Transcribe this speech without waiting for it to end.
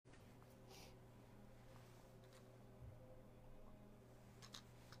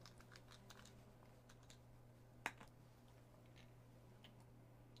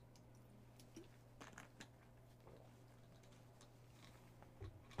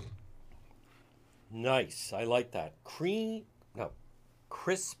Nice. I like that. Cream, no,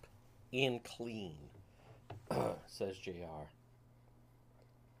 crisp and clean, says JR.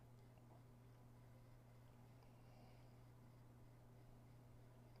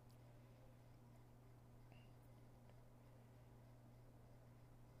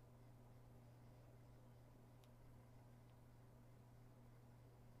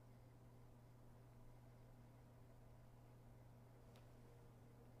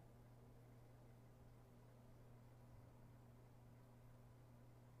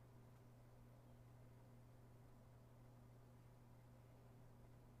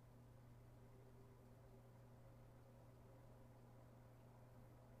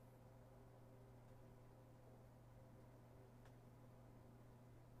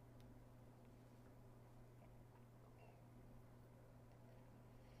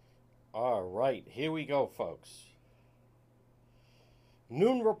 All right, here we go, folks.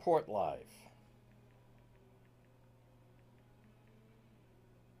 Noon Report Live.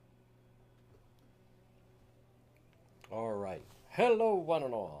 All right. Hello, one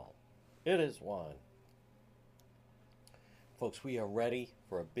and all. It is Juan. Folks, we are ready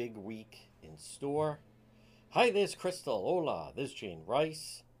for a big week in store. Hi, there's Crystal. Hola, there's Jane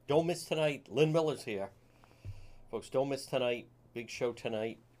Rice. Don't miss tonight. Lynn Miller's here. Folks, don't miss tonight. Big show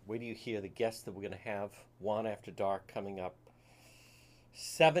tonight. Wait till you hear the guests that we're going to have. Juan After Dark coming up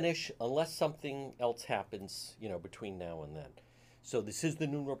 7-ish, unless something else happens, between now and then. So this is the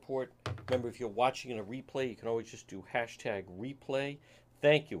Noon Report. Remember, if you're watching in a replay, you can always just do hashtag replay.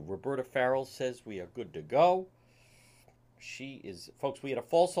 Thank you. Roberta Farrell says we are good to go. She is, folks, we had a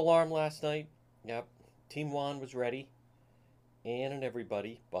false alarm last night. Yep. Team Juan was ready. Ann and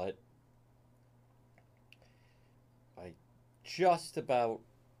everybody, but I just about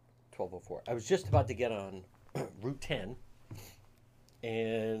 12:04. I was just about to get on Route 10,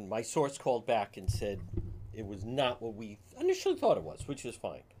 and my source called back and said it was not what we initially thought it was, which is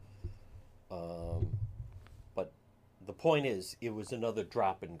fine. But the point is, it was another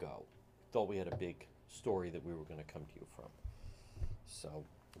drop and go. Thought we had a big story that we were going to come to you from. So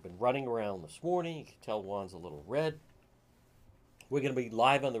I've been running around this morning. You can tell Juan's a little red. We're going to be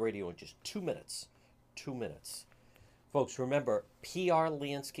live on the radio in just 2 minutes. 2 minutes. Folks, remember, PR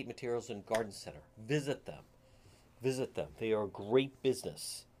Landscape Materials and Garden Center. Visit them. Visit them. They are a great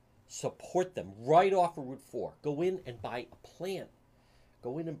business. Support them right off of Route 4. Go in and buy a plant.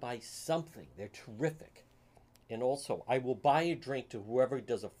 Go in and buy something. They're terrific. And also, I will buy a drink to whoever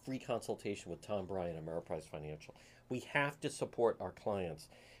does a free consultation with Tom Bryan at Ameriprise Financial. We have to support our clients.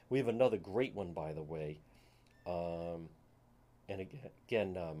 We have another great one, by the way. And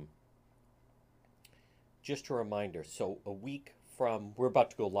again, just a reminder. So a week from, we're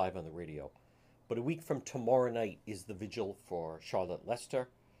about to go live on the radio, but a week from tomorrow night is the vigil for Charlotte Lester.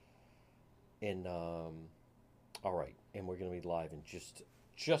 And all right, and we're going to be live in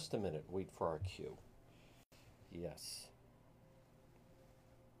just a minute. Wait for our cue. Yes.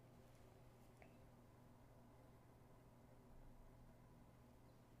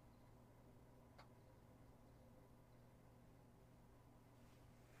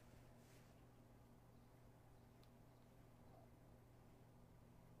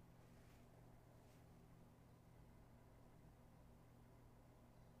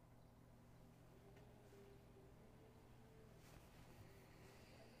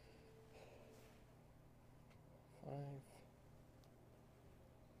 Five.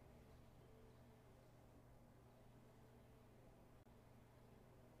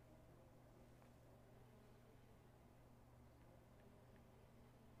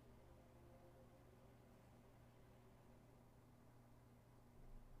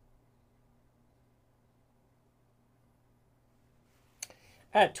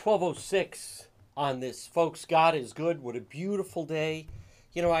 At 12:06 on this, folks, God is good. What a beautiful day.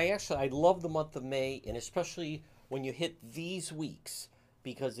 I love the month of May, and especially when you hit these weeks,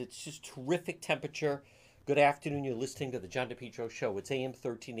 because it's just terrific temperature. Good afternoon. You're listening to the John DePetro Show. It's AM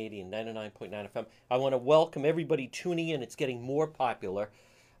 1380 and 99.9 FM. I want to welcome everybody tuning in. It's getting more popular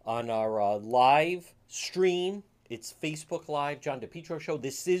on our live stream. It's Facebook Live, John DePetro Show.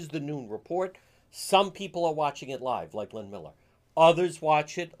 This is the Noon Report. Some people are watching it live, like Lynn Miller. Others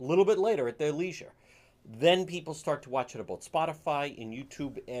watch it a little bit later at their leisure. Then people start to watch it about Spotify and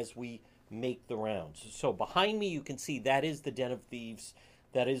YouTube as we make the rounds. So behind me, you can see that is the Den of Thieves.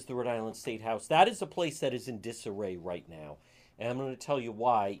 That is the Rhode Island State House. That is a place that is in disarray right now. And I'm going to tell you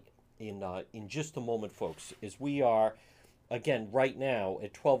why in just a moment, folks, as we are, again, right now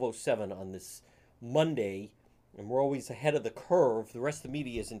at 12:07 on this Monday, and we're always ahead of the curve. The rest of the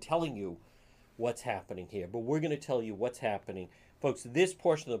media isn't telling you what's happening here, but we're going to tell you what's happening. Folks, this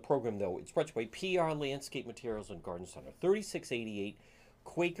portion of the program, though, it's brought to you by PR Landscape Materials and Garden Center, 3688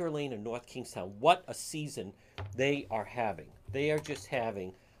 Quaker Lane in North Kingstown. What a season they are having. They are just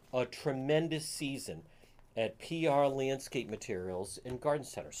having a tremendous season at PR Landscape Materials and Garden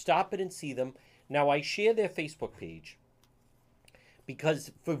Center. Stop it and see them. Now, I share their Facebook page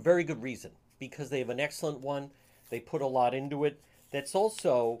because for very good reason, because they have an excellent one. They put a lot into it. That's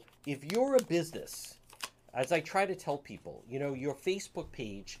also, if you're a business, as I try to tell people, your Facebook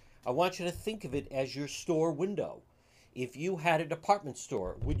page, I want you to think of it as your store window. If you had a department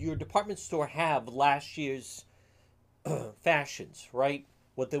store, would your department store have last year's fashions, right?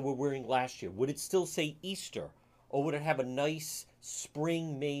 What they were wearing last year? Would it still say Easter? Or would it have a nice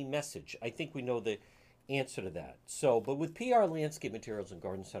spring, May message? I think we know the answer to that. But with PR Landscape Materials and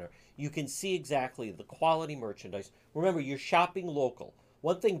Garden Center, you can see exactly the quality merchandise. Remember, you're shopping local.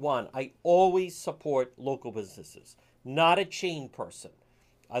 One thing, I always support local businesses. Not a chain person.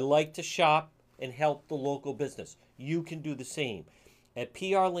 I like to shop and help the local business. You can do the same. At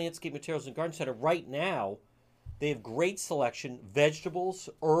PR Landscape Materials and Garden Center, right now, they have great selection, vegetables,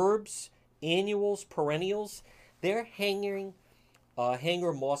 herbs, annuals, perennials. They're hanger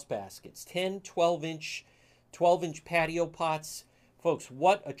moss baskets, 10, 12-inch patio pots. Folks,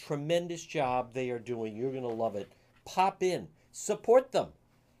 what a tremendous job they are doing. You're going to love it. Pop in. Support them,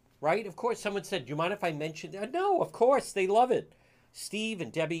 right? Of course, someone said, do you mind if I mention that? No, of course, they love it. Steve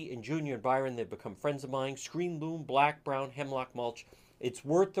and Debbie and Junior and Byron, they've become friends of mine. Screen loom, black, brown, hemlock mulch. It's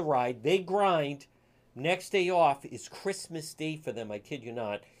worth the ride. They grind. Next day off is Christmas Day for them, I kid you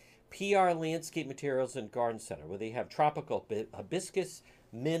not. PR Landscape Materials and Garden Center, where they have tropical hibiscus,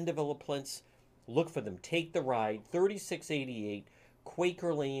 mandevilla plants. Look for them. Take the ride. 3688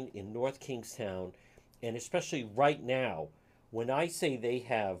 Quaker Lane in North Kingstown. And especially right now, when I say they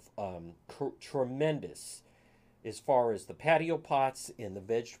have tremendous, as far as the patio pots and the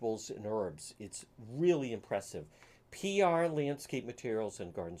vegetables and herbs, it's really impressive. PR Landscape Materials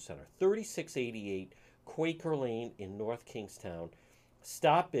and Garden Center, 3688 Quaker Lane in North Kingstown.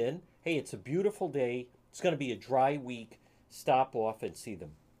 Stop in. Hey, it's a beautiful day. It's going to be a dry week. Stop off and see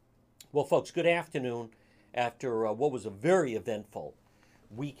them. Well, folks, good afternoon. After what was a very eventful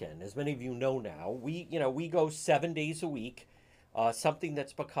weekend, as many of you know now, we go 7 days a week. Something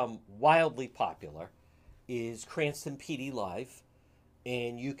that's become wildly popular is Cranston PD Live,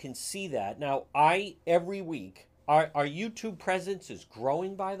 and you can see that. Now, every week, our YouTube presence is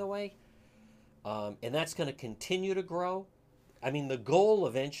growing, by the way, and that's going to continue to grow. I mean, the goal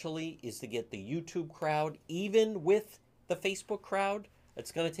eventually is to get the YouTube crowd, even with the Facebook crowd.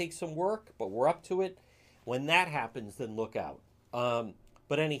 It's going to take some work, but we're up to it. When that happens, then look out.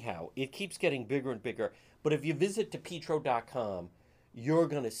 But anyhow, it keeps getting bigger and bigger. But if you visit DePetro.com, you're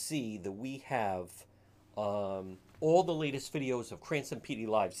going to see that we have all the latest videos of Cranston PD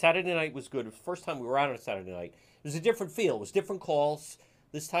Live. Saturday night was good. It was the first time we were out on a Saturday night. It was a different feel. It was different calls.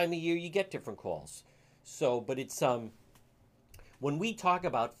 This time of year, you get different calls. But it's when we talk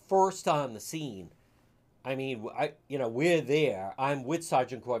about first on the scene, I mean, we're there. I'm with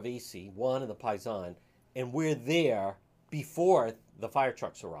Sergeant Corvesi, Juan and the Paisan, and we're there before the fire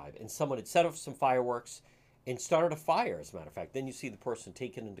trucks arrive. And someone had set off some fireworks and started a fire, as a matter of fact. Then you see the person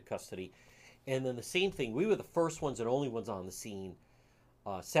taken into custody. And then the same thing, we were the first ones and only ones on the scene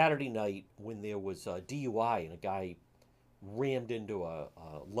Saturday night when there was a DUI and a guy rammed into a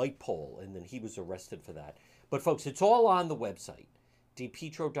light pole, and then he was arrested for that. But folks, it's all on the website,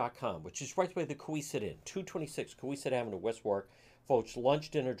 DePetro.com, which is right by the Coesit Inn, 226 Coesit Avenue, West Warwick. Folks, lunch,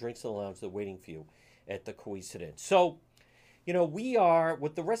 dinner, drinks in the lounge, they're waiting for you at the Coesit Inn. So, we are,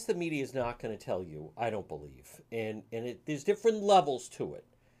 what the rest of the media is not going to tell you, I don't believe. And there's different levels to it.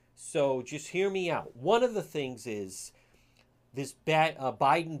 So just hear me out. One of the things is this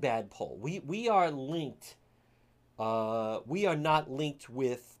Biden bad poll. We are linked. We are not linked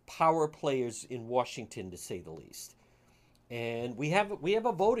with power players in Washington, to say the least. And we have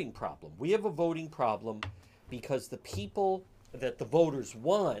a voting problem. We have a voting problem because the people that the voters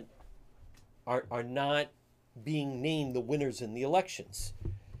want are not being named the winners in the elections.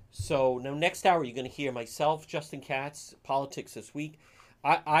 So now next hour you're going to hear myself, Justin Katz, Politics This Week.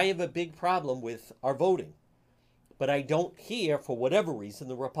 I have a big problem with our voting, but I don't hear, for whatever reason,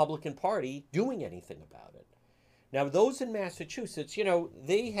 the Republican Party doing anything about it. Now, those in Massachusetts,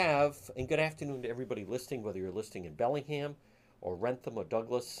 they have, and good afternoon to everybody listening, whether you're listening in Bellingham or Rentham or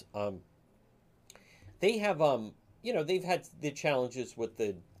Douglas, they have, they've had their challenges with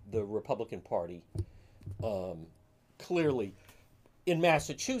the Republican Party, clearly, in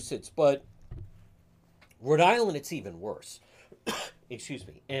Massachusetts, but Rhode Island, it's even worse. Excuse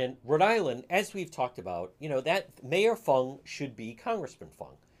me. And Rhode Island, as we've talked about, that Mayor Fung should be Congressman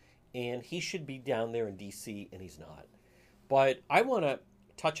Fung. And he should be down there in D.C., and he's not. But I want to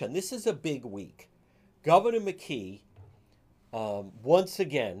touch on, this is a big week. Governor McKee, once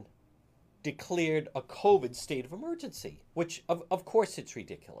again, declared a COVID state of emergency, which, of course, it's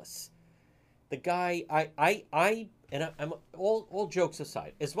ridiculous. The guy, I'm all jokes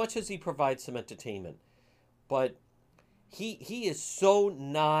aside, as much as he provides some entertainment, but he is so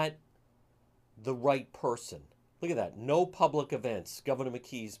not the right person. Look at that. No public events. Governor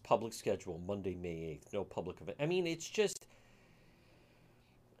McKee's public schedule, Monday, May 8th. No public event. I mean, it's just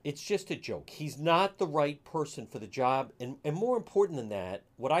a joke. He's not the right person for the job. And more important than that,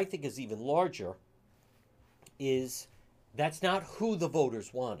 what I think is even larger is that's not who the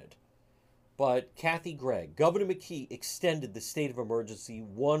voters wanted. But Kathy Gregg, Governor McKee extended the state of emergency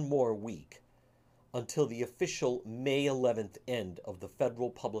one more week until the official May 11th end of the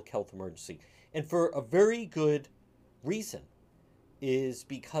federal public health emergency. And for a very good reason, is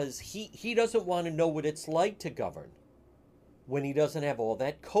because he doesn't want to know what it's like to govern when he doesn't have all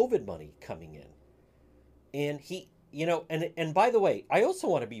that COVID money coming in. And and by the way, I also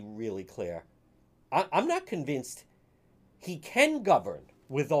want to be really clear. I'm not convinced he can govern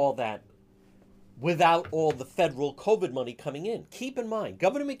with all that, without all the federal COVID money coming in. Keep in mind,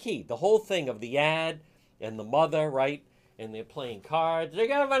 Governor McKee, the whole thing of the ad and the mother, right? And they're playing cards. The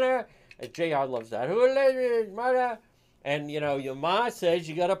governor, JR loves that. Who is mother? And, your ma says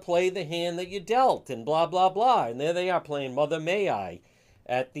you got to play the hand that you dealt and blah, blah, blah. And there they are playing Mother May I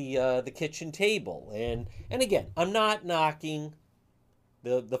at the kitchen table. And again, I'm not knocking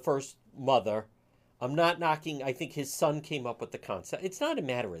the first mother. I'm not knocking, I think his son came up with the concept. It's not a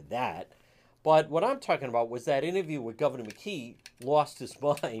matter of that. But what I'm talking about was that interview with Governor McKee lost his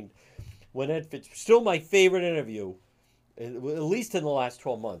mind when Ed Fitzpatrick, still my favorite interview, at least in the last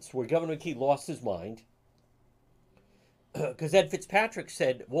 12 months, where Governor McKee lost his mind. Because Ed Fitzpatrick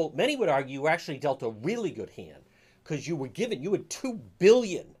said, well, many would argue you actually dealt a really good hand because you had $2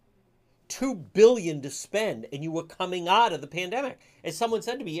 billion to spend, and you were coming out of the pandemic. As someone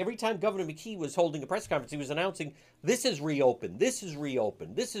said to me, every time Governor McKee was holding a press conference, he was announcing, this is reopened, this is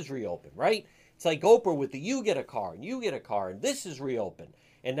reopened, this is reopened, right? It's like Oprah with the you get a car, and this is reopened,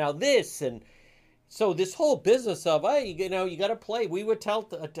 and now this, and so this whole business of, hey, you got to play. We were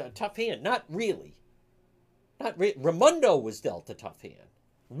dealt a tough hand. Not really. Raimundo was dealt a tough hand.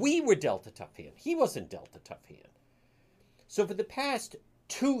 We were dealt a tough hand. He wasn't dealt a tough hand. So for the past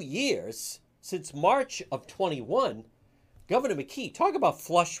 2 years, since March of 21, Governor McKee, talk about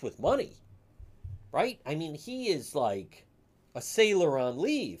flush with money, right? I mean, he is like a sailor on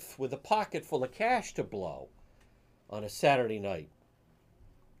leave with a pocket full of cash to blow on a Saturday night.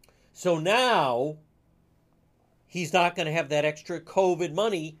 So now he's not going to have that extra COVID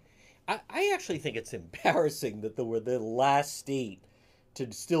money. I actually think it's embarrassing that they were the last state to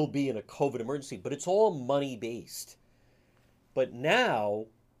still be in a COVID emergency, but it's all money-based. But now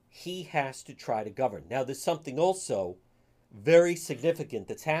he has to try to govern. Now, there's something also very significant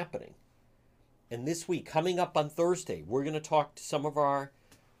that's happening. And this week, coming up on Thursday, we're going to talk to some of our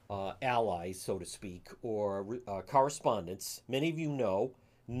allies, so to speak, or correspondents. Many of you know,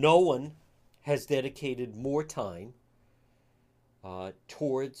 no one has dedicated more time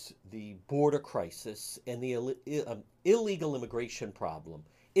towards the border crisis and the illegal immigration problem,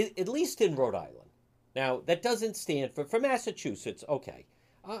 at least in Rhode Island. Now, that doesn't stand for Massachusetts. Okay,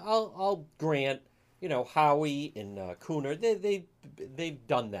 I'll grant, Howie and Cooner, they've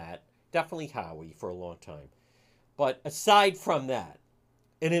done that. Definitely Howie for a long time. But aside from that,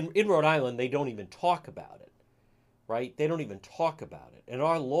 and in Rhode Island, they don't even talk about it, right? They don't even talk about it. And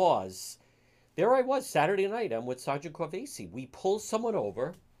our laws, there I was Saturday night, I'm with Sergeant Corvesi. We pull someone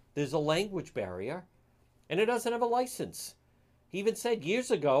over, there's a language barrier, and it doesn't have a license. He even said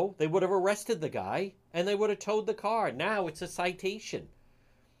years ago they would have arrested the guy and they would have towed the car. Now it's a citation.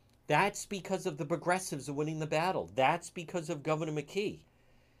 That's because of the progressives winning the battle. That's because of Governor McKee.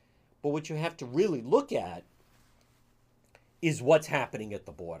 But what you have to really look at is what's happening at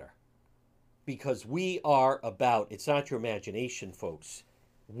the border. Because we are about, it's not your imagination, folks,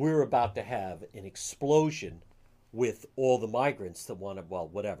 we're about to have an explosion with all the migrants that want to,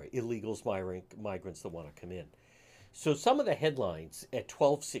 illegals, migrants that want to come in. So some of the headlines at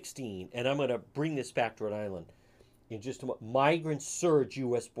 12:16, and I'm going to bring this back to Rhode Island in just a moment. Migrants surge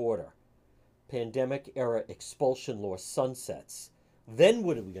U.S. border. Pandemic era expulsion law sunsets. Then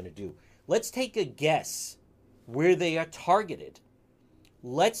what are we going to do? Let's take a guess where they are targeted.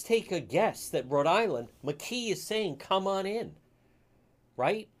 Let's take a guess that Rhode Island, McKee is saying, come on in.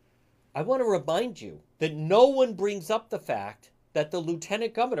 Right? I want to remind you that no one brings up the fact that the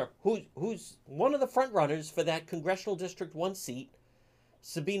lieutenant governor, who's one of the front runners for that congressional district 1 seat,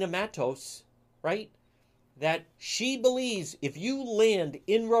 Sabina Matos, right? That she believes if you land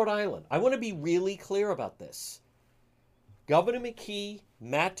in Rhode Island, I want to be really clear about this. Governor McKee,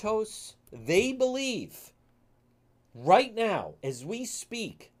 Matos, they believe right now, as we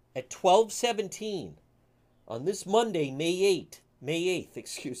speak, at 12:17 on this Monday, May 8th,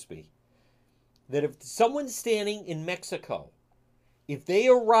 excuse me, that if someone's standing in Mexico, if they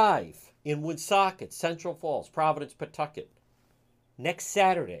arrive in Woonsocket, Central Falls, Providence, Pawtucket, next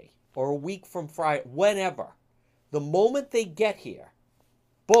Saturday or a week from Friday, whenever, the moment they get here,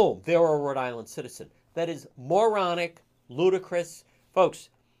 boom, they're a Rhode Island citizen. That is moronic, ludicrous. Folks,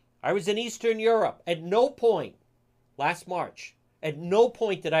 I was in Eastern Europe. At no point, last March, at no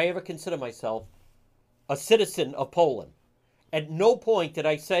point did I ever consider myself a citizen of Poland. At no point did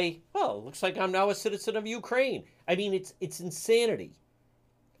I say, well, it looks like I'm now a citizen of Ukraine. I mean, it's insanity.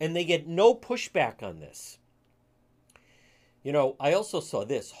 And they get no pushback on this. You know, I also saw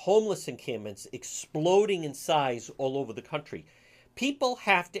this, homeless encampments exploding in size all over the country. People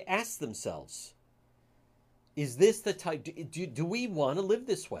have to ask themselves, is this the type, do we want to live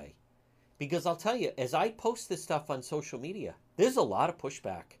this way? Because I'll tell you, as I post this stuff on social media, there's a lot of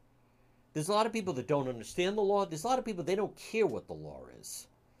pushback. There's a lot of people that don't understand the law. There's a lot of people, they don't care what the law is.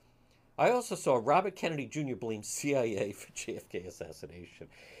 I also saw Robert Kennedy Jr. blames CIA for JFK assassination.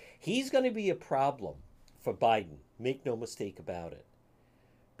 He's going to be a problem for Biden. Make no mistake about it.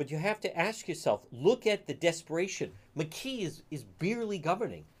 But you have to ask yourself, look at the desperation. McKee is barely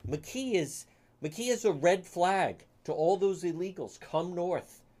governing. McKee is a red flag to all those illegals. Come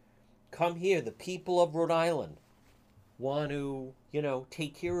north. Come here. The people of Rhode Island want to,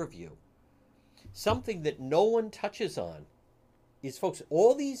 take care of you. Something that no one touches on is, folks,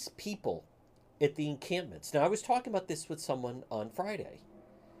 all these people at the encampments. Now, I was talking about this with someone on Friday,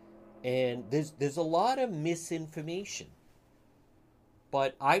 and there's a lot of misinformation.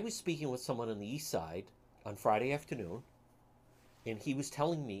 But I was speaking with someone on the east side on Friday afternoon, and he was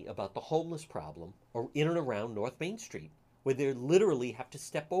telling me about the homeless problem in and around North Main Street, where they literally have to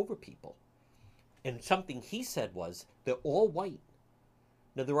step over people. And something he said was, they're all white.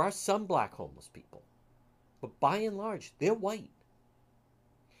 Now, there are some black homeless people, but by and large, they're white.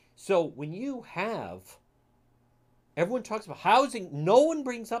 So when you have, everyone talks about housing, no one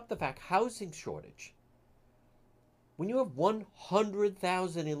brings up the fact, housing shortage. When you have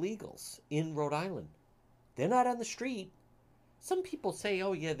 100,000 illegals in Rhode Island, they're not on the street. Some people say,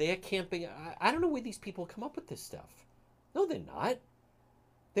 oh yeah, they're camping. I don't know where these people come up with this stuff. No, they're not.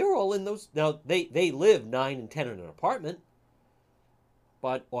 They're all in those, now they live 9 and 10 in an apartment,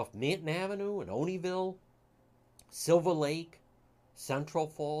 but off Manton Avenue and Oneyville, Silver Lake, Central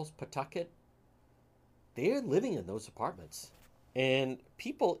Falls, Pawtucket, they're living in those apartments. And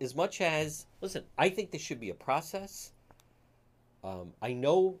people, as much as, listen, I think there should be a process. I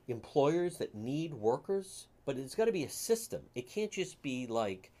know employers that need workers, but it's got to be a system. It can't just be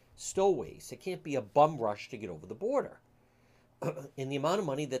like stowaways. It can't be a bum rush to get over the border. And the amount of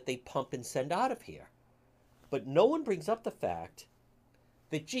money that they pump and send out of here. But no one brings up the fact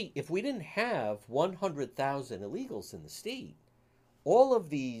that, gee, if we didn't have 100,000 illegals in the state, all of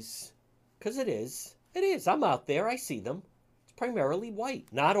these, because it is, I'm out there, I see them. It's primarily white.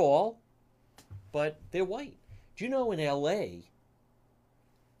 Not all, but they're white. Do you know in LA,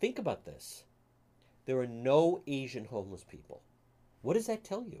 think about this, there are no Asian homeless people. What does that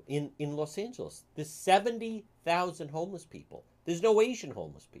tell you? In Los Angeles, there's 70,000 homeless people. There's no Asian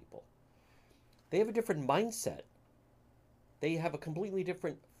homeless people. They have a different mindset. They have a completely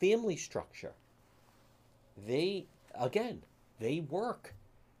different family structure. They work.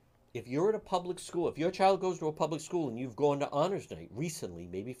 If you're at a public school, if your child goes to a public school and you've gone to honors night recently,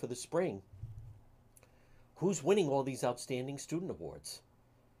 maybe for the spring, who's winning all these outstanding student awards?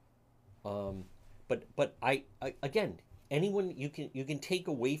 But I again, anyone, you can take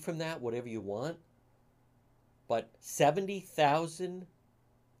away from that whatever you want, but 70,000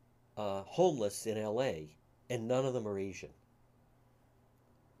 homeless in LA, and none of them are Asian.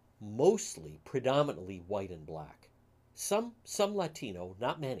 Mostly, predominantly white and black. Some Latino,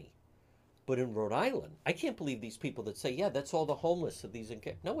 not many. But in Rhode Island, I can't believe these people that say, yeah, that's all the homeless of these.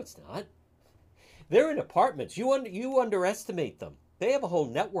 No, it's not. They're in apartments. You underestimate them. They have a whole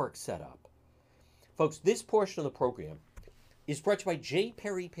network set up. Folks, this portion of the program is brought to you by J.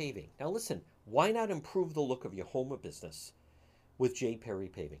 Perry Paving. Now listen, why not improve the look of your home or business with J. Perry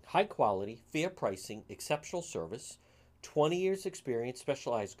Paving? High quality, fair pricing, exceptional service, 20 years experience,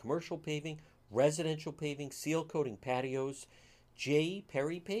 specialized commercial paving, residential paving, seal coating patios. J.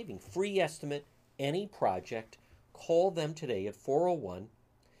 Perry Paving. Free estimate, any project. Call them today at 401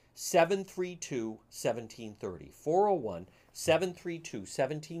 732 1730. 401 732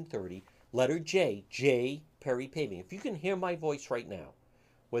 1730. Letter J, J. Perry Paving. If you can hear my voice right now,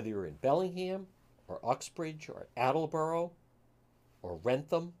 whether you're in Bellingham or Uxbridge or Attleboro or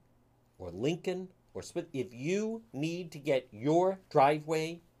Rentham or Lincoln or Smith, if you need to get your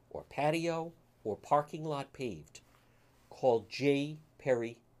driveway or patio or parking lot paved, call J.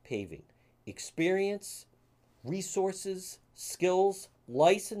 Perry Paving. Experience, resources, skills,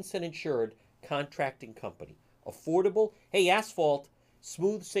 licensed and insured contracting company. Affordable. Hey, asphalt,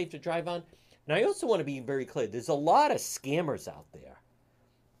 smooth, safe to drive on. And I also want to be very clear. There's a lot of scammers out there.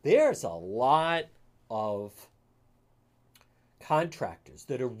 There's a lot of contractors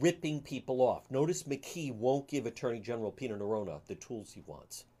that are ripping people off. Notice McKee won't give Attorney General Peter Nerona the tools he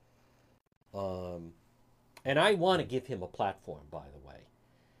wants. And I want to give him a platform, by the way.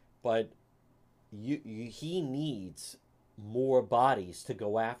 But he needs more bodies to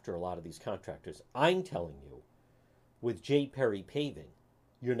go after a lot of these contractors. I'm telling you, with J. Perry Paving,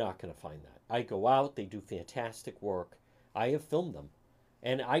 you're not going to find that. I go out, they do fantastic work. I have filmed them,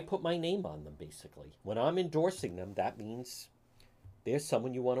 and I put my name on them, basically. When I'm endorsing them, that means there's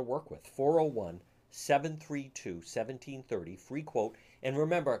someone you want to work with. 401 732 1730, free quote. And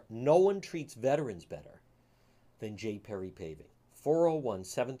remember, no one treats veterans better than J. Perry Paving. 401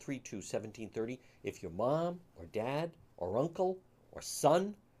 732 1730. If your mom or dad or uncle or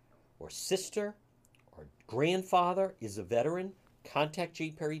son or sister or grandfather is a veteran, contact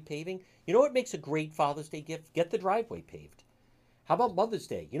J. Perry Paving. You know what makes a great Father's Day gift? Get the driveway paved. How about Mother's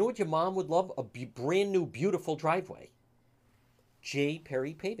Day? You know what your mom would love? A brand new, beautiful driveway. J.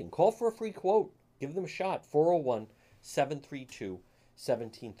 Perry Paving. Call for a free quote. Give them a shot. 401 732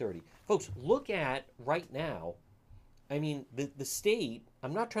 1730. Folks, look at right now. I mean, the state,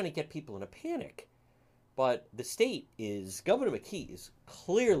 I'm not trying to get people in a panic, but the state is, Governor McKee is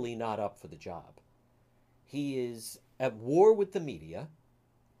clearly not up for the job. He is at war with the media.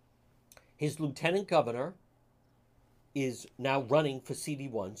 His lieutenant governor is now running for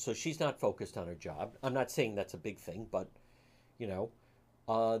CD1, so she's not focused on her job. I'm not saying that's a big thing, but, you know,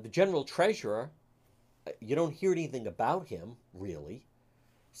 the general treasurer, you don't hear anything about him, really.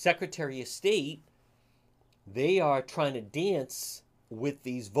 Secretary of State, they are trying to dance with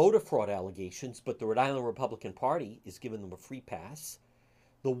these voter fraud allegations, but the Rhode Island Republican Party is giving them a free pass.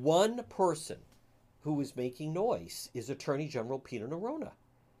 The one person who is making noise is Attorney General Peter Nerona,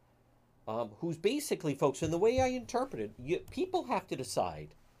 who's basically, folks, and the way I interpret it, people have to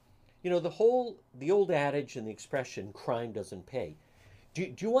decide. You know, the old adage and the expression, crime doesn't pay.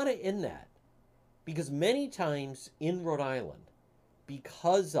 Do you want to end that? Because many times in Rhode Island,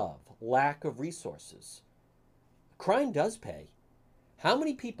 because of lack of resources, crime does pay. How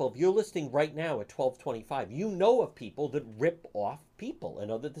many people, if you're listening right now at 1225, you know of people that rip off people and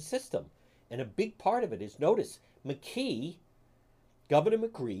other the system. And a big part of it is, notice, McKee, Governor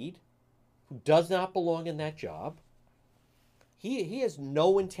McGreed, who does not belong in that job, he has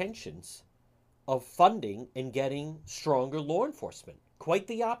no intentions of funding and getting stronger law enforcement. Quite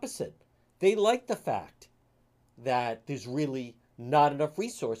the opposite. They like the fact that there's really not enough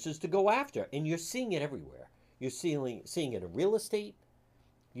resources to go after. And you're seeing it everywhere. You're seeing it in real estate.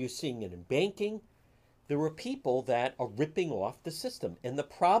 You're seeing it in banking. There are people that are ripping off the system. And the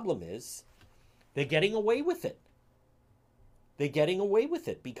problem is they're getting away with it. They're getting away with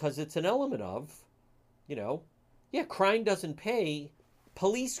it because it's an element of, you know, yeah, crime doesn't pay.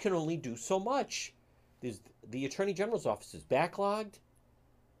 Police can only do so much. The Attorney General's office is backlogged.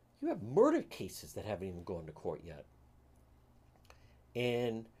 You have murder cases that haven't even gone to court yet.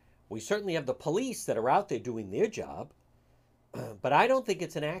 And we certainly have the police that are out there doing their job. But I don't think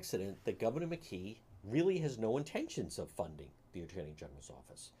it's an accident that Governor McKee really has no intentions of funding the Attorney General's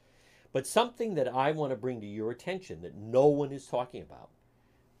office. But something that I want to bring to your attention that no one is talking about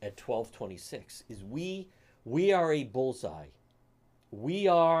at 1226 is we are a bullseye. We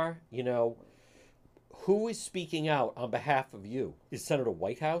are, you know, who is speaking out on behalf of you? Is Senator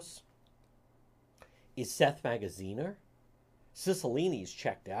Whitehouse? Is Seth Magaziner? Cicilline's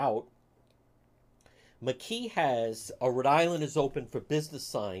checked out. McKee has a Rhode Island is open for business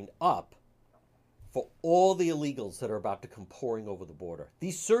sign up for all the illegals that are about to come pouring over the border.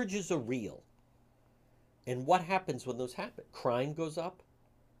 These surges are real. And what happens when those happen? Crime goes up.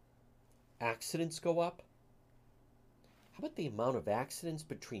 Accidents go up. How about the amount of accidents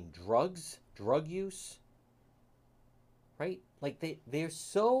between drugs, drug use? Right? Like they're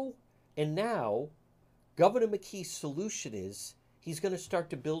so... And now, Governor McKee's solution is he's going to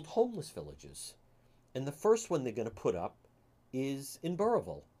start to build homeless villages. And the first one they're going to put up is in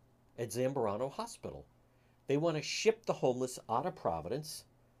Burrillville at Zambarano Hospital. They want to ship the homeless out of Providence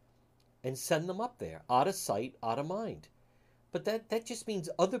and send them up there, out of sight, out of mind. But that just means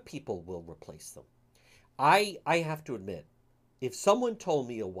other people will replace them. I have to admit, if someone told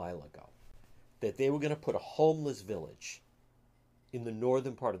me a while ago that they were going to put a homeless village in the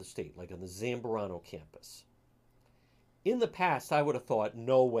northern part of the state, like on the Zambarano campus, in the past I would have thought,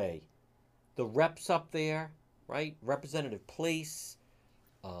 no way. The reps up there, right? Representative Place,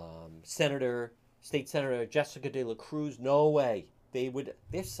 State Senator Jessica de la Cruz, no way.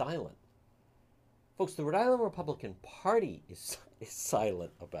 They're silent. Folks, the Rhode Island Republican Party is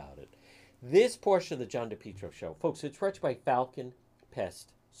silent about it. This portion of the John DePetro Show, folks, it's brought to you by Falcon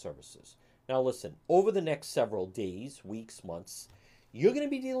Pest Services. Now listen, over the next several days, weeks, months, you're going to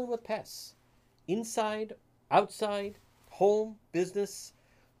be dealing with pests. Inside, outside, home, business.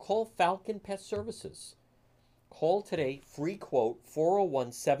 Call Falcon Pest Services. Call today, free quote,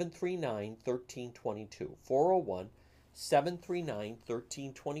 401-739-1322.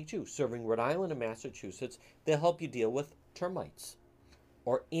 401-739-1322. Serving Rhode Island and Massachusetts, they'll help you deal with termites,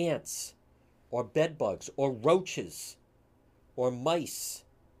 or ants, or bed bugs, or roaches, or mice,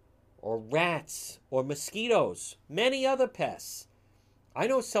 or rats, or mosquitoes, many other pests. I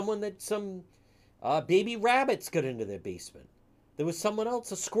know someone that some baby rabbits got into their basement. There was someone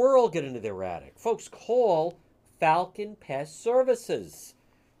else, a squirrel, got into their attic. Folks, call Falcon Pest Services.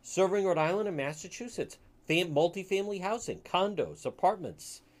 Serving Rhode Island and Massachusetts. Multifamily housing, condos,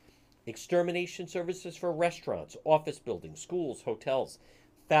 apartments. Extermination services for restaurants, office buildings, schools, hotels.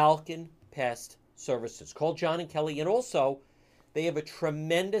 Falcon Pest Services. Call John and Kelly. And also, they have a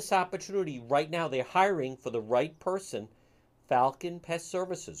tremendous opportunity right now. They're hiring for the right person. Falcon Pest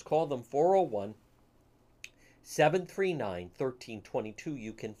Services. Call them 401-739-1322.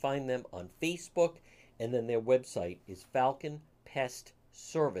 You can find them on Facebook, and then their website is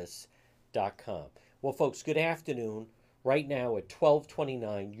falconpestservice.com. Well, folks, good afternoon. Right now at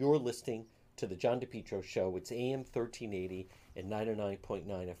 12:29, you're listening to the John DePetro Show. It's AM 1380 and 99.9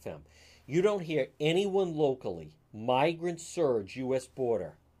 FM. You don't hear anyone locally, migrant surge, U.S.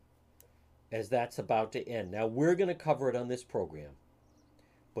 border, as that's about to end. Now, we're going to cover it on this program.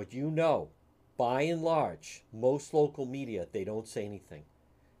 But you know, by and large, most local media, they don't say anything.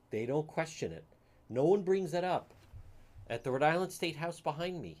 They don't question it. No one brings it up. At the Rhode Island State House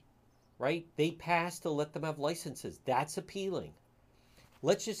behind me, right? They passed to let them have licenses. That's appealing.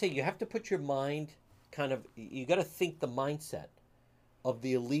 Let's just say you have to put your mind you got to think the mindset of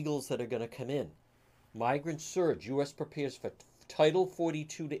the illegals that are going to come in. Migrant surge. U.S. prepares for Title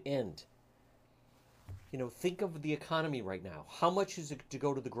 42 to end. You know, think of the economy right now. How much is it to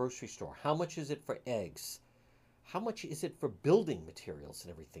go to the grocery store? How much is it for eggs? How much is it for building materials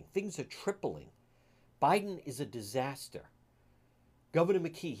and everything? Things are tripling. Biden is a disaster. Governor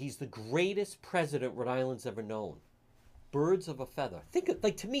McKee, he's the greatest president Rhode Island's ever known. Birds of a feather.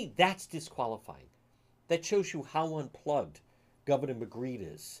 To me, that's disqualifying. That shows you how unplugged Governor McGreed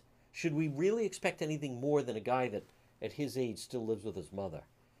is. Should we really expect anything more than a guy that, at his age, still lives with his mother?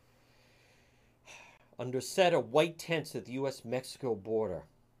 Under set of white tents at the U.S.-Mexico border,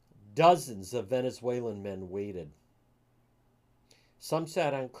 dozens of Venezuelan men waited. Some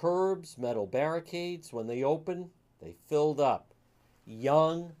sat on curbs, metal barricades. When they opened, they filled up.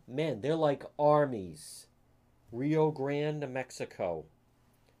 Young men, they're like armies. Rio Grande, Mexico.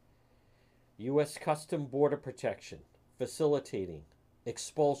 U.S. Custom Border Protection, facilitating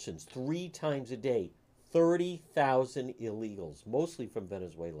expulsions 3 times a day. 30,000 illegals, mostly from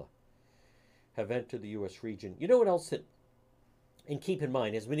Venezuela, have entered the U.S. region. You know what else and keep in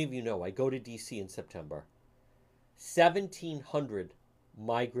mind, as many of you know, I go to D.C. in September. 1,700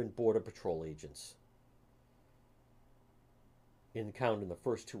 migrant Border Patrol agents encountered in the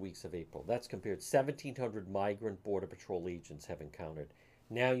first 2 weeks of April. That's compared 1,700 migrant Border Patrol agents have encountered.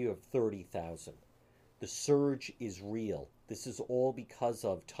 Now you have 30,000. The surge is real. This is all because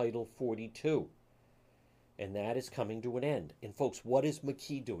of Title 42. And that is coming to an end. And folks, what is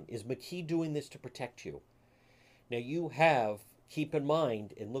McKee doing? Is McKee doing this to protect you? Now you have, keep in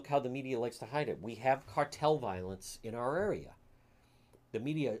mind, and look how the media likes to hide it, we have cartel violence in our area. The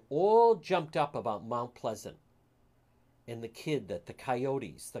media all jumped up about Mount Pleasant and the kid that the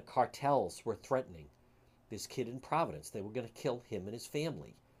coyotes, the cartels were threatening. This kid in Providence, they were going to kill him and his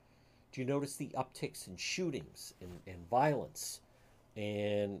family. Do you notice the upticks in shootings and violence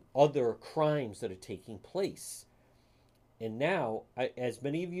and other crimes that are taking place? And now, as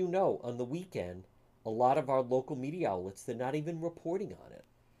many of you know, on the weekend, a lot of our local media outlets, they're not even reporting on it.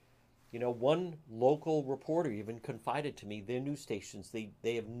 You know, one local reporter even confided to me, their news stations,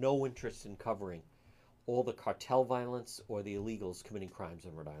 they have no interest in covering all the cartel violence or the illegals committing crimes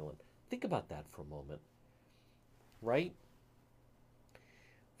in Rhode Island. Think about that for a moment. right?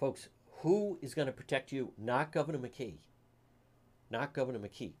 Folks, who is going to protect you? Not Governor McKee. Not Governor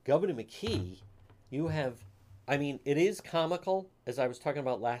McKee. Governor McKee, you have, I mean, it is comical, as I was talking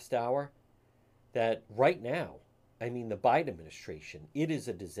about last hour, that right now, I mean, the Biden administration, it is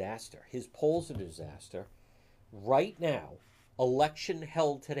a disaster. His polls are a disaster. Right now, election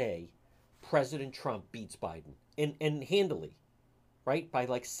held today, President Trump beats Biden. And handily, right? By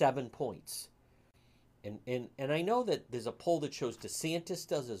like 7 points. And I know that there's a poll that shows DeSantis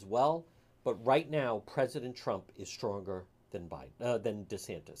does as well, but right now, President Trump is stronger than than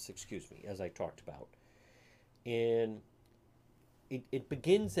DeSantis, excuse me, as I talked about. And it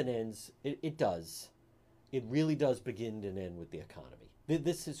begins and ends, it does. It really does begin and end with the economy.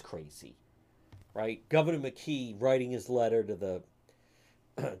 This is crazy, right? Governor McKee writing his letter to the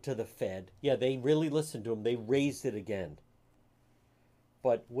to the Fed. Yeah, they really listened to him. They raised it again.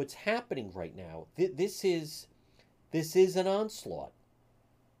 But what's happening right now, this is an onslaught.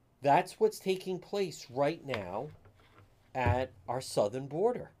 That's what's taking place right now at our southern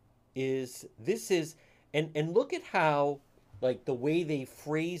border. And look at how, like, the way they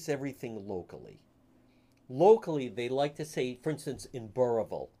phrase everything locally. Locally, they like to say, for instance, in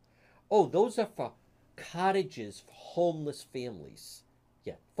Burrillville, oh, those are for cottages for homeless families.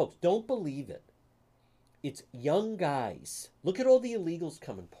 Yeah, folks, don't believe it. It's young guys. Look at all the illegals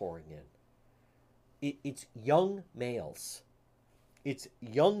coming pouring in. It's young males. It's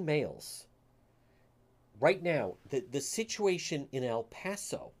young males. Right now, the situation in El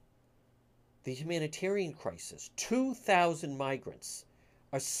Paso, the humanitarian crisis, 2,000 migrants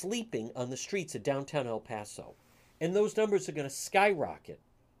are sleeping on the streets of downtown El Paso. And those numbers are going to skyrocket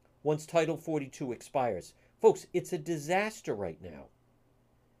once Title 42 expires. Folks, it's a disaster right now.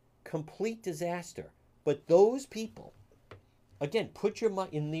 Complete disaster. But those people, again, put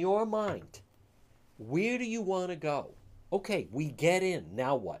in your mind, where do you want to go? Okay, we get in.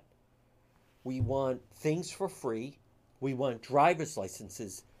 Now what? We want things for free. We want driver's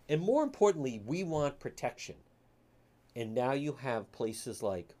licenses. And more importantly, we want protection. And now you have places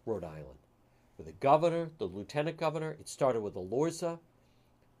like Rhode Island, with the governor, the lieutenant governor. It started with Alorza,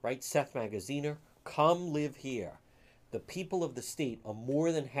 right? Seth Magaziner. Come live here. The people of the state are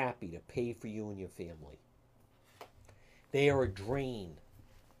more than happy to pay for you and your family. They are a drain.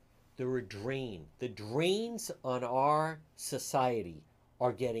 They're a drain. The drains on our society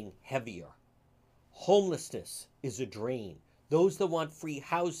are getting heavier. Homelessness is a drain. Those that want free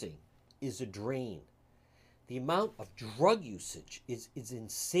housing is a drain. The amount of drug usage is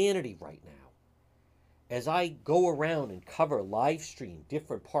insanity right now. As I go around and cover live stream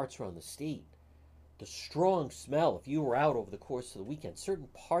different parts around the state, the strong smell, if you were out over the course of the weekend, certain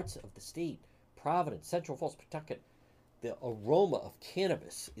parts of the state, Providence, Central Falls, Pawtucket, the aroma of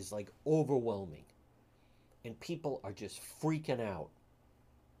cannabis is like overwhelming. And people are just freaking out,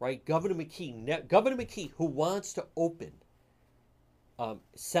 right? Governor McKee, who wants to open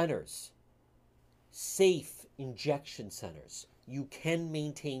centers, safe injection centers. You can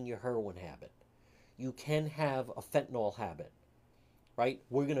maintain your heroin habit. You can have a fentanyl habit, right?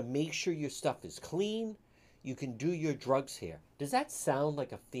 We're going to make sure your stuff is clean. You can do your drugs here. Does that sound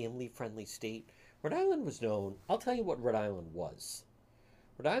like a family-friendly state? Rhode Island was known, I'll tell you what Rhode Island was.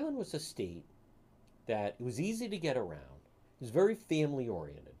 Rhode Island was a state that it was easy to get around. It was very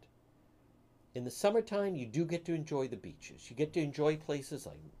family-oriented. In the summertime, you do get to enjoy the beaches. You get to enjoy places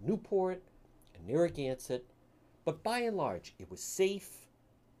like Newport and Narragansett. But by and large, it was safe.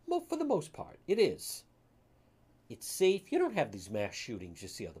 Well, for the most part, it is. It's safe. You don't have these mass shootings you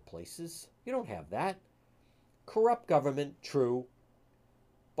see other places. You don't have that. Corrupt government, true.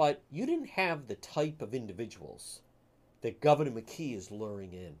 But you didn't have the type of individuals that Governor McKee is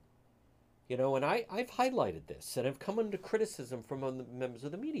luring in. You know, and I've highlighted this, and I've come under criticism from members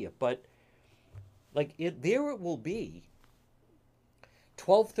of the media. But, like, there it will be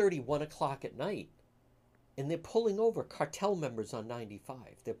 12:30, 1 o'clock at night, and they're pulling over cartel members on 95.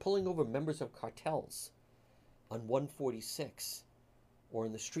 They're pulling over members of cartels on 146 or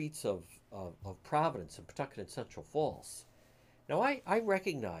in the streets of Providence and Pawtucket and Central Falls. Now, I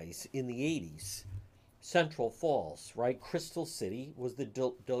recognize in the 80s, Central Falls, right? Crystal City was the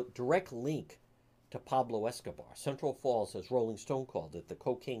direct link to Pablo Escobar. Central Falls, as Rolling Stone called it, the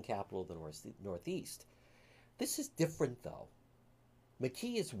cocaine capital of the Northeast. This is different, though.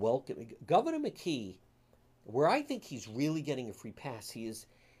 McKee is welcoming. Governor McKee, where I think he's really getting a free pass, he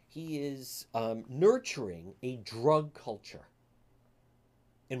is nurturing a drug culture.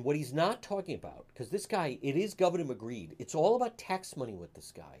 And what he's not talking about, because this guy, it is Governor McGreed. It's all about tax money with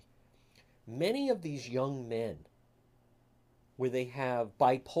this guy. Many of these young men, where they have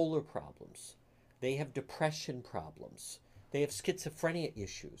bipolar problems, They have depression problems. They have schizophrenia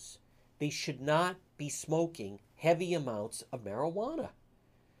issues. They should not be smoking heavy amounts of marijuana.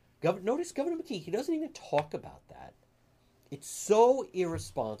 Notice Governor McKee, he doesn't even talk about that. It's so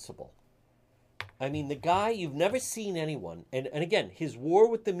irresponsible. I mean, the guy, you've never seen anyone, and again, his war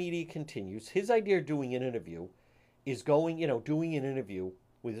with the media continues. His idea of doing an interview is doing an interview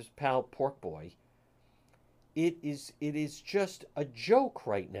with his pal Pork Boy. It is just a joke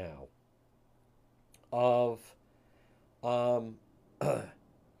right now of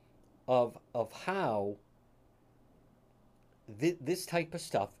how this type of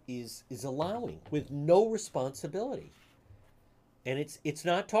stuff is allowing with no responsibility, and it's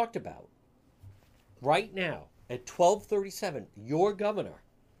not talked about. Right now at 12:37, your governor,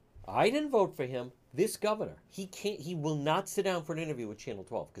 I didn't vote for him. This governor, he will not sit down for an interview with Channel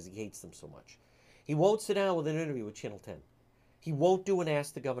 12 because he hates them so much. He won't sit down with an interview with Channel 10. He won't do an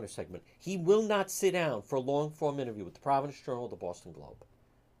Ask the Governor segment. He will not sit down for a long-form interview with the Providence Journal or the Boston Globe.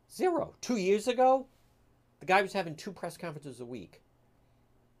 Zero. 2 years ago, the guy was having 2 press conferences a week.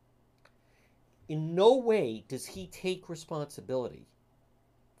 In no way does he take responsibility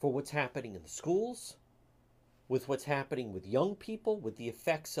for what's happening in the schools, with what's happening with young people, with the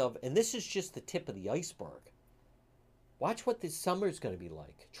effects of, and this is just the tip of the iceberg. Watch what this summer is going to be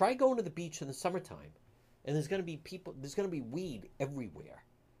like. Try going to the beach in the summertime, and there's going to be weed everywhere.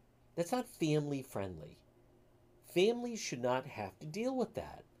 That's not family friendly. Families should not have to deal with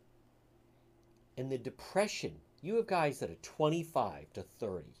that. And the depression, you have guys that are 25 to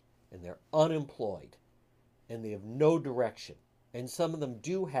 30, and they're unemployed, and they have no direction. And some of them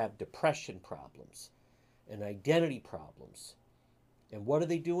do have depression problems and identity problems. And what are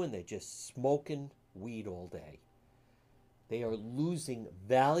they doing? They're just smoking weed all day. They are losing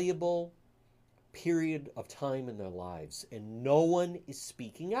valuable period of time in their lives, and no one is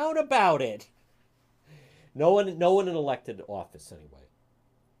speaking out about it. No one in elected office anyway.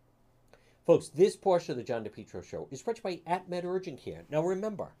 Folks, this portion of the John DePetro Show is brought to you by AtMed Urgent Care. Now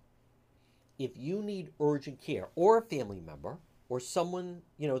remember, if you need urgent care, or a family member, or someone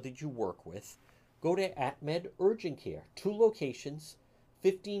that you work with, go to AtMed Urgent Care. 2 locations,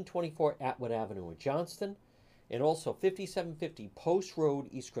 1524 Atwood Avenue in Johnston, and also 5750 Post Road,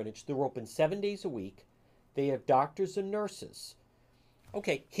 East Greenwich. They're open 7 days a week. They have doctors and nurses.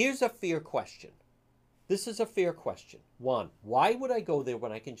 Okay, here's a fair question. This is a fair question. 1, why would I go there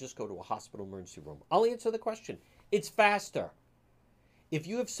when I can just go to a hospital emergency room? I'll answer the question. It's faster. If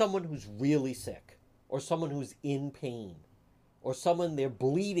you have someone who's really sick, or someone who's in pain, or someone they're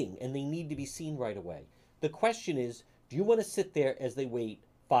bleeding and they need to be seen right away, the question is, do you want to sit there as they wait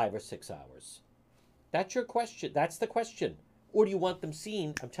 5 or 6 hours? That's your question. That's the question. Or do you want them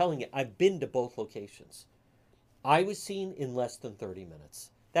seen? I'm telling you, I've been to both locations. I was seen in less than 30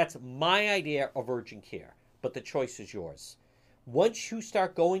 minutes. That's my idea of urgent care, but the choice is yours. Once you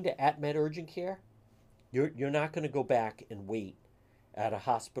start going to AtMed Urgent Care, you're not going to go back and wait at a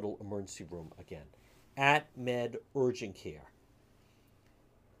hospital emergency room again. AtMed Urgent Care.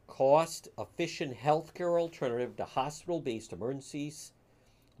 Cost-efficient healthcare alternative to hospital-based emergencies,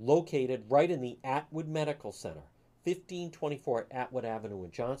 located right in the Atwood Medical Center, 1524 Atwood Avenue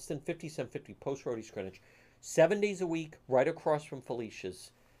in Johnston, 5750 Post Road, East Greenwich. 7 days a week, right across from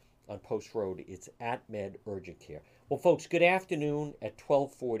Felicia's on Post Road. It's AtMed Urgent Care. Well, folks, good afternoon at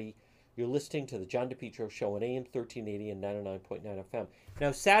 12:40. You're listening to the John DePetro Show on AM 1380 and 99.9 FM.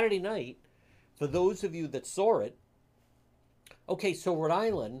 Now, Saturday night, for those of you that saw it, okay, so Rhode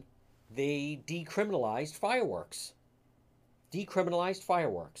Island, they decriminalized fireworks. Decriminalized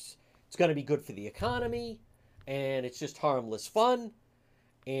fireworks. It's going to be good for the economy, and it's just harmless fun.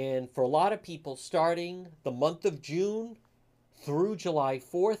 And for a lot of people, starting the month of June through July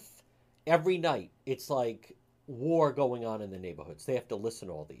 4th, every night, it's like war going on in the neighborhoods. They have to listen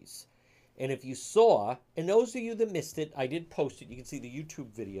to all these. And if you saw, and those of you that missed it, I did post it. You can see the YouTube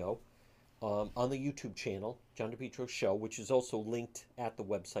video on the YouTube channel, John DePetro Show, which is also linked at the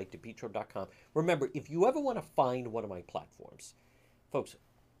website, DePetro.com. Remember, if you ever want to find one of my platforms, folks,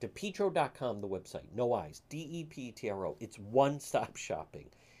 DePetro.com, the website, no I's, DEPTRO. It's one-stop shopping.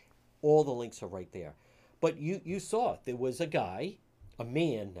 All the links are right there. But you saw it. There was a guy, a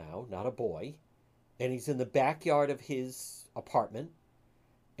man now, not a boy, and he's in the backyard of his apartment,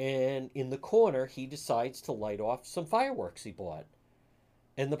 and in the corner, he decides to light off some fireworks he bought.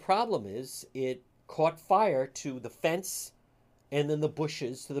 And the problem is, it caught fire to the fence and then the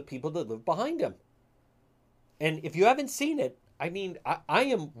bushes to the people that live behind him. And if you haven't seen it, I mean, I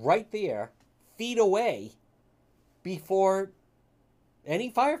am right there, feet away, before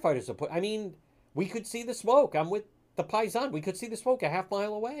any firefighters are put. I mean, we could see the smoke. I'm with the Paisan. We could see the smoke a half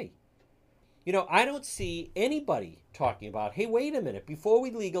mile away. I don't see anybody talking about, hey, wait a minute, before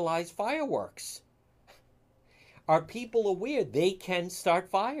we legalize fireworks, are people aware they can start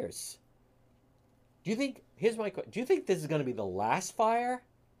fires? Here's my question. Do you think this is going to be the last fire?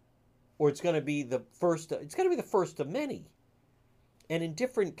 Or it's going to be the first? It's going to be the first of many. And in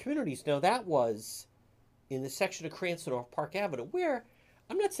different communities, now that was in the section of Cranston off Park Avenue, where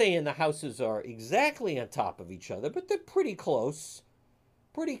I'm not saying the houses are exactly on top of each other, but they're pretty close.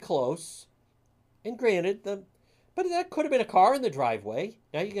 Pretty close. And granted, but that could have been a car in the driveway.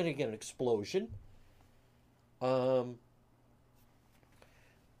 Now you're going to get an explosion. On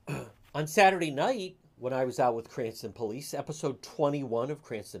Saturday night, when I was out with Cranston Police, episode 21 of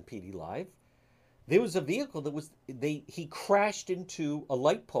Cranston PD Live, there was a vehicle he crashed into a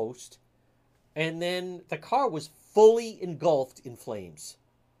light post, and then the car was fully engulfed in flames.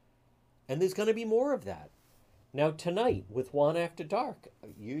 And there's going to be more of that. Now tonight, with Juan After Dark,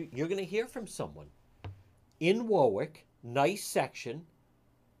 you're going to hear from someone. In Warwick, nice section,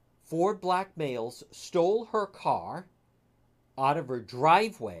 4 black males stole her car out of her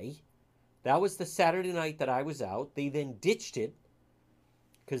driveway. That was the Saturday night that I was out. They then ditched it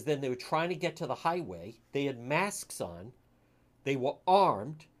because then they were trying to get to the highway. They had masks on. They were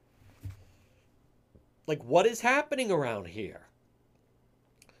armed. Like, what is happening around here?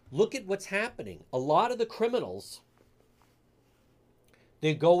 Look at what's happening. A lot of the criminals,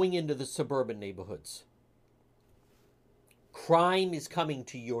 they're going into the suburban neighborhoods. Crime is coming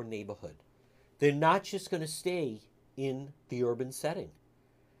to your neighborhood. They're not just going to stay in the urban setting.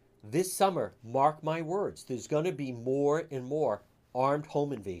 This summer, mark my words, there's going to be more and more armed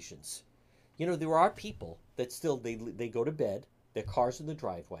home invasions. There are people that still, they go to bed, their car's in the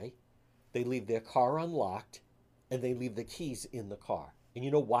driveway, they leave their car unlocked, and they leave the keys in the car. And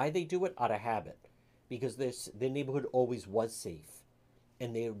you know why they do it? Out of habit. Because their neighborhood always was safe.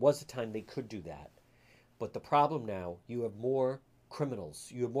 And there was a time they could do that. But the problem now, you have more criminals.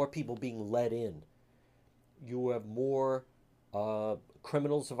 You have more people being let in. You have more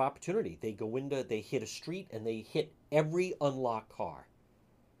criminals of opportunity. They hit a street and they hit every unlocked car.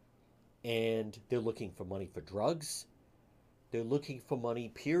 And they're looking for money for drugs. They're looking for money,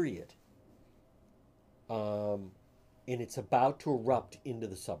 period. And it's about to erupt into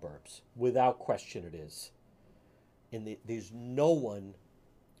the suburbs. Without question it is. And there's no one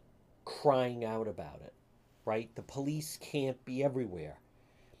crying out about it, right? The police can't be everywhere.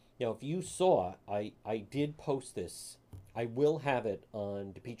 Now, if you saw, I did post this. I will have it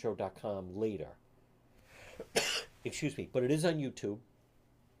on DePetro.com later. Excuse me. But it is on YouTube.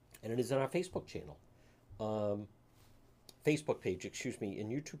 And it is on our Facebook channel. Facebook page,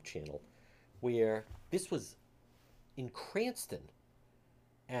 and YouTube channel. Where this was in Cranston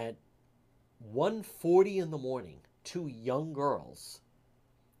at 1:40 in the morning. 2 young girls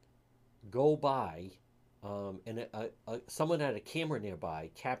go by, and someone had a camera nearby,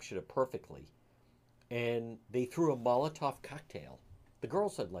 captured it perfectly, and they threw a Molotov cocktail. The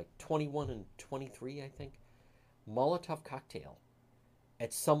girls had like 21 and 23, I think. Molotov cocktail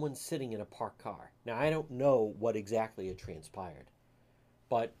at someone sitting in a parked car. Now, I don't know what exactly had transpired,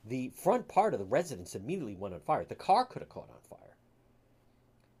 but the front part of the residence immediately went on fire. The car could have caught on fire.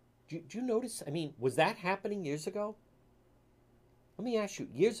 Do you notice? I mean, was that happening years ago? Let me ask you,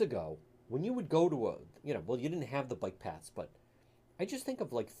 years ago, when you would go to you didn't have the bike paths, but I just think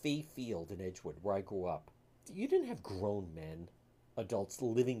of like Fay Field in Edgewood, where I grew up. You didn't have grown men, adults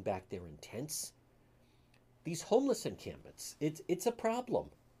living back there in tents. These homeless encampments, it's a problem.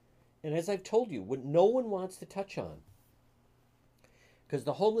 And as I've told you, what no one wants to touch on, because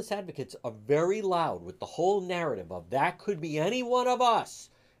the homeless advocates are very loud with the whole narrative of that could be any one of us,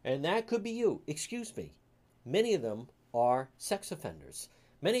 and that could be you. Excuse me. Many of them are sex offenders.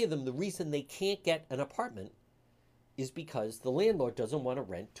 Many of them, the reason they can't get an apartment is because the landlord doesn't want to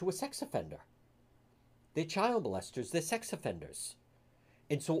rent to a sex offender. They're child molesters, they're sex offenders.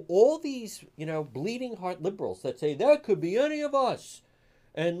 And so all these, bleeding heart liberals that say, that could be any of us,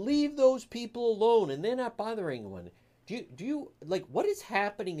 and leave those people alone, and they're not bothering anyone. Do you what is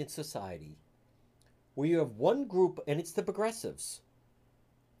happening in society where you have one group, and it's the progressives.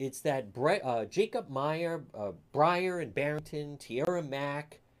 It's that Jacob Meyer, Breyer and Barrington, Tierra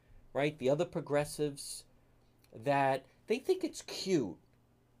Mack, right? The other progressives, that they think it's cute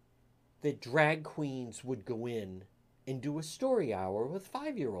that drag queens would go in and do a story hour with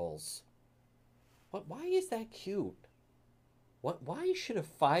 5-year-olds. Why is that cute? Why should a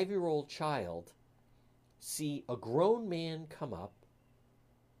 5-year-old child see a grown man come up,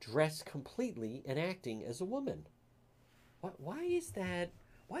 dressed completely and acting as a woman? Why is that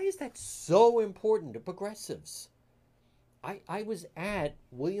so important to progressives? I was at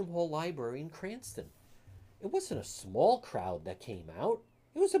William Hall Library in Cranston. It wasn't a small crowd that came out.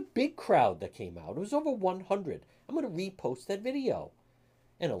 It was a big crowd that came out. It was over 100. I'm going to repost that video.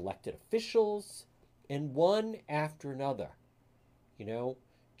 And elected officials, and one after another. You know,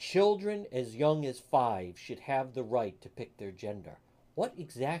 children as young as 5 should have the right to pick their gender. What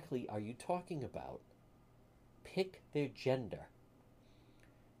exactly are you talking about? Pick their gender.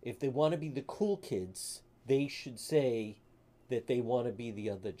 If they want to be the cool kids, they should say that they want to be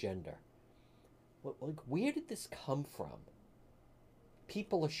the other gender. Like, where did this come from?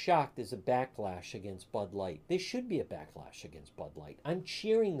 People are shocked there's a backlash against Bud Light. There should be a backlash against Bud Light. I'm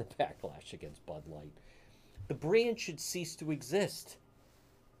cheering the backlash against Bud Light. The brand should cease to exist.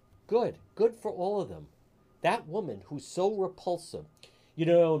 Good. Good for all of them. That woman who's so repulsive. You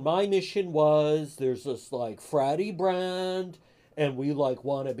know, my mission was there's this like fratty brand and we like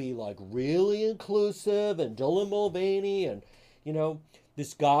want to be like really inclusive, and Dylan Mulvaney and, you know,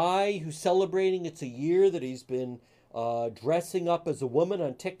 this guy who's celebrating it's a year that he's been dressing up as a woman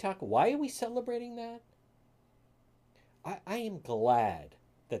on TikTok. Why are we celebrating that? I am glad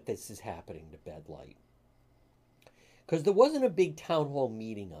that this is happening to Bud Light. Because there wasn't a big town hall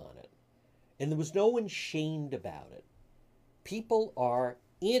meeting on it. And there was no one shamed about it. People are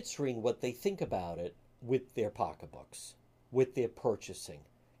answering what they think about it with their pocketbooks, with their purchasing.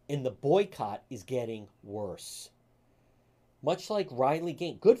 And the boycott is getting worse. Much like Riley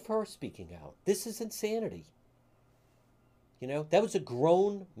Gaines. Good for her speaking out. This is insanity. You know, that was a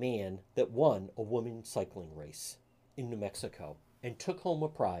grown man that won a women's cycling race in New Mexico and took home a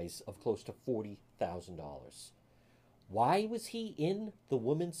prize of close to $40,000. Why was he in the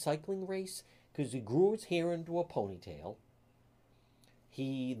women's cycling race? Because he grew his hair into a ponytail.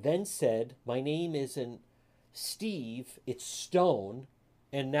 He then said, my name isn't Steve, it's Stone,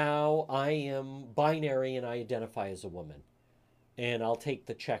 and now I am binary and I identify as a woman. And I'll take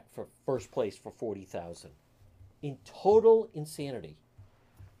the check for first place for $40,000. In total insanity.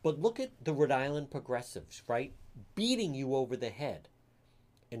 But look at the Rhode Island progressives, right? Beating you over the head.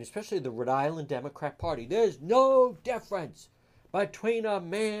 And especially the Rhode Island Democrat Party. There's no difference between a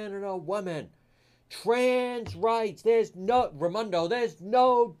man and a woman. Trans rights. There's no, Raimondo, there's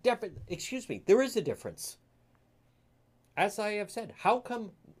no difference. Excuse me, there is a difference. As I have said, how come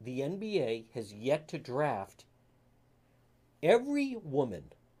the NBA has yet to draft every woman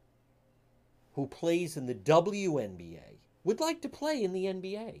who plays in the WNBA would like to play in the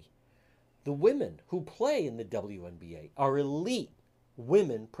NBA? The women who play in the WNBA are elite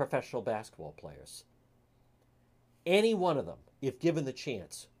women professional basketball players. Any one of them, if given the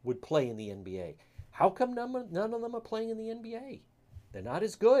chance, would play in the NBA. How come none of them are playing in the NBA? They're not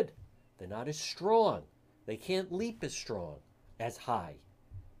as good. They're not as strong. They can't leap as strong, as high.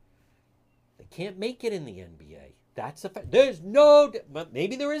 They can't make it in the NBA. That's a fact. There's no,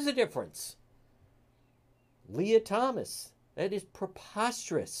 maybe there is a difference. Leah Thomas, that is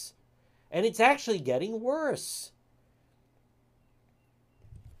preposterous. And it's actually getting worse.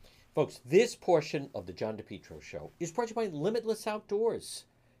 Folks, this portion of the John DePetro Show is brought to you by Limitless Outdoors,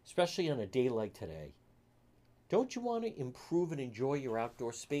 especially on a day like today. Don't you want to improve and enjoy your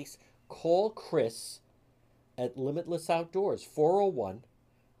outdoor space? Call Chris at Limitless Outdoors,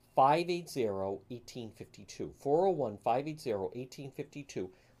 401-580-1852. 401-580-1852.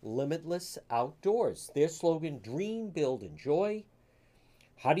 Limitless Outdoors. Their slogan, dream, build, enjoy.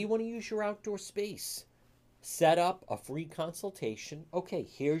 How do you want to use your outdoor space? Set up a free consultation. Okay,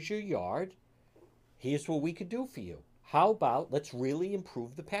 here's your yard. Here's what we could do for you. How about let's really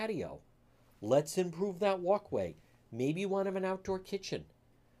improve the patio? Let's improve that walkway. Maybe you want to have an outdoor kitchen.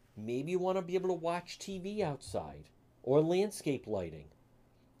 Maybe you want to be able to watch TV outside, or landscape lighting,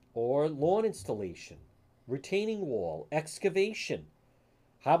 or lawn installation, retaining wall, excavation.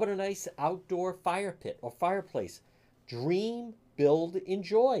 How about a nice outdoor fire pit or fireplace? Dream, build,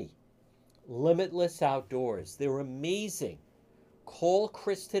 enjoy. Limitless Outdoors. They're amazing. Call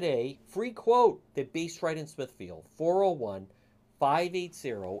Chris today. Free quote. They're based right in Smithfield.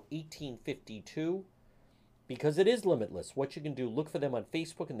 401-580-1852. Because it is limitless. What you can do, look for them on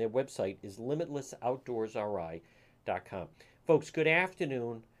Facebook, and their website is limitlessoutdoorsri.com. Folks, good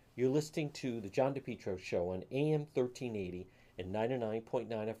afternoon. You're listening to the John DePetro Show on AM 1380 and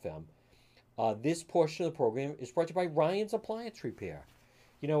 99.9 FM. This portion of the program is brought to you by Ryan's Appliance Repair.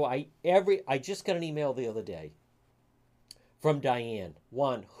 You know, I just got an email the other day from Diane.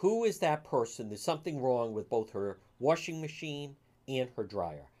 One, who is that person? There's something wrong with both her washing machine and her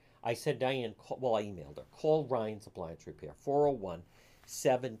dryer. I said, Diane, I emailed her. Call Ryan's Appliance Repair,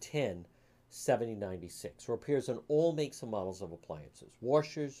 401-710-7096. Repairs on all makes and models of appliances.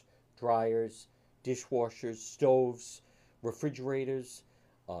 Washers, dryers, dishwashers, stoves, refrigerators,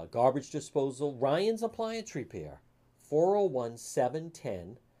 garbage disposal. Ryan's Appliance Repair,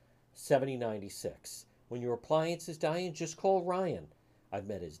 401-710-7096. When your appliance is dying, just call Ryan. I've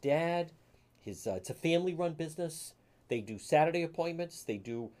met his dad. It's a family-run business. They do Saturday appointments. They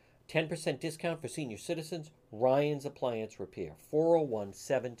do 10% discount for senior citizens. Ryan's Appliance Repair,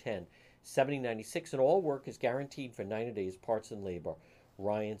 401-710-7096. And all work is guaranteed for 90 days, parts and labor.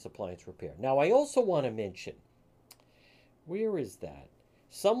 Ryan's Appliance Repair. Now, I also want to mention, where is that?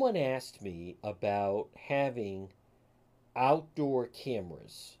 Someone asked me about having outdoor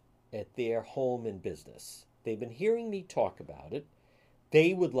cameras at their home and business. They've been hearing me talk about it.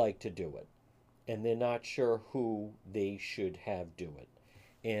 They would like to do it, and they're not sure who they should have do it.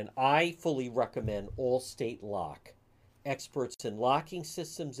 And I fully recommend Allstate Lock, experts in locking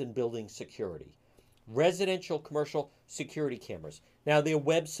systems and building security. Residential, commercial security cameras. Now, their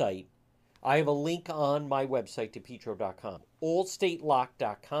website, I have a link on my website, DePetro.com.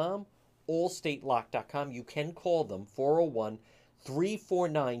 Allstatelock.com. Allstatelock.com. You can call them,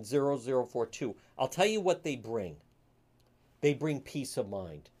 401-349-0042. I'll tell you what they bring. They bring peace of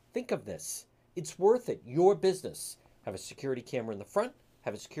mind. Think of this. It's worth it. Your business. Have a security camera in the front.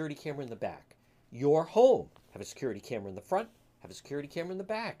 Have a security camera in the back. Your home. Have a security camera in the front. Have a security camera in the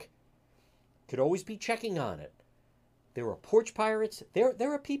back. Could always be checking on it. There are porch pirates. There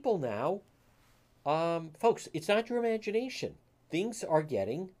are people now. Folks, it's not your imagination. Things are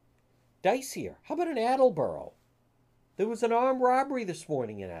getting dicier. How about in Attleboro? There was an armed robbery this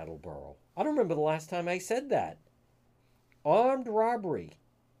morning in Attleboro. I don't remember the last time I said that. Armed robbery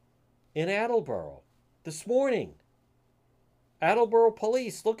in Attleboro this morning. Attleboro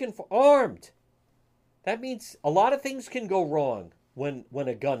police looking for armed. That means a lot of things can go wrong when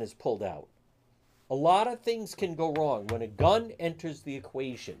a gun is pulled out. A lot of things can go wrong when a gun enters the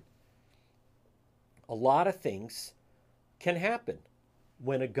equation. A lot of things can happen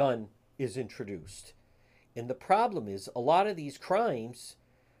when a gun is introduced. And the problem is a lot of these crimes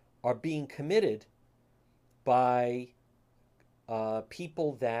are being committed by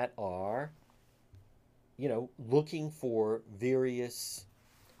people that are, looking for various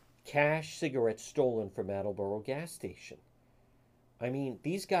cash cigarettes stolen from Attleboro gas station. I mean,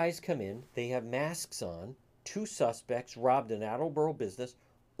 these guys come in, they have masks on. 2 suspects robbed an Attleboro business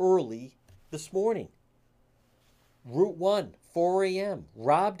early this morning. Route 1, 4 a.m.,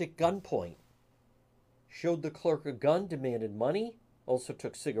 robbed at gunpoint. Showed the clerk a gun, demanded money, also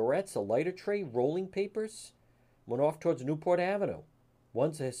took cigarettes, a lighter tray, rolling papers, went off towards Newport Avenue.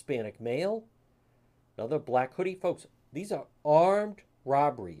 One's a Hispanic male, another black hoodie. Folks, these are armed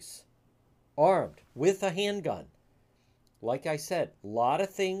robberies. Armed with a handgun. Like I said, a lot of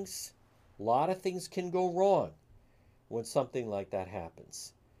things can go wrong when something like that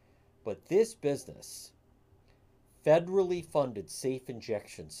happens. But this business, federally funded safe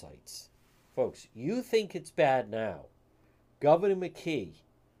injection sites, folks, you think it's bad now. Governor McKee,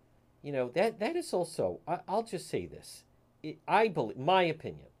 that is also, I'll just say this. I believe, my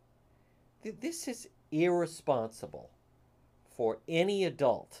opinion, this is irresponsible for any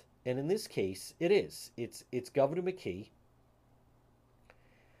adult. And in this case, it is. It's Governor McKee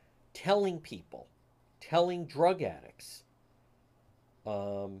telling drug addicts,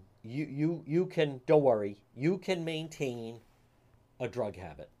 you can, don't worry, you can maintain a drug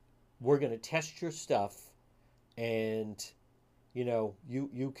habit. We're going to test your stuff, and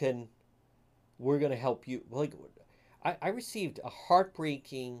you can, we're going to help you. Like, I received a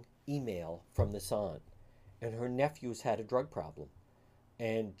heartbreaking email from this aunt, and her nephew's had a drug problem,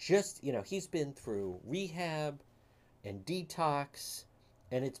 and just, he's been through rehab and detox,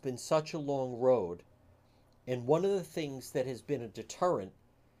 and it's been such a long road. And one of the things that has been a deterrent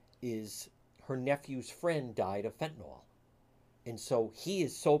is her nephew's friend died of fentanyl. And so he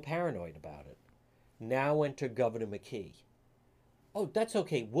is so paranoid about it. Now enter Governor McKee. Oh, that's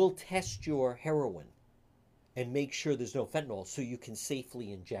okay. We'll test your heroin and make sure there's no fentanyl so you can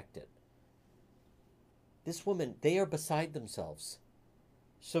safely inject it. This woman, they are beside themselves.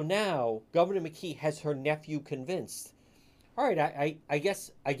 So now Governor McKee has her nephew convinced. All right, I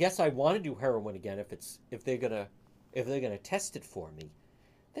guess I want to do heroin again if they're gonna test it for me.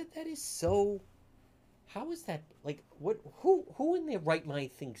 That is so. How is that, like, what? Who in their right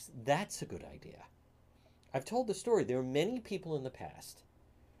mind thinks that's a good idea? I've told the story. There are many people in the past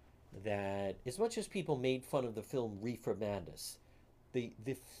that, as much as people made fun of the film Reefer Madness, the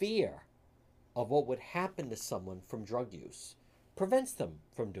fear of what would happen to someone from drug use prevents them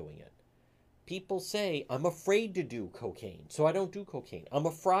from doing it. People say, I'm afraid to do cocaine, so I don't do cocaine. I'm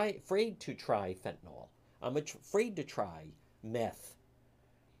afraid to try fentanyl. I'm afraid to try meth.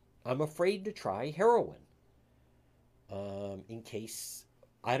 I'm afraid to try heroin. in case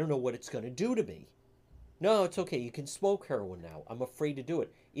I don't know what it's going to do to me. No, it's okay. You can smoke heroin now. I'm afraid to do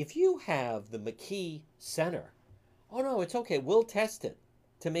it. If you have the McKee Center, oh no, it's okay. We'll test it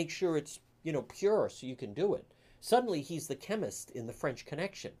to make sure it's, pure so you can do it. Suddenly he's the chemist in the French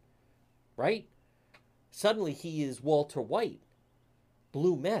Connection, right? Suddenly he is Walter White,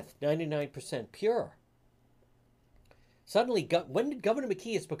 blue meth, 99% pure. Suddenly, when did Governor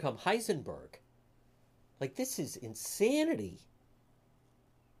McKee has become Heisenberg? Like, this is insanity.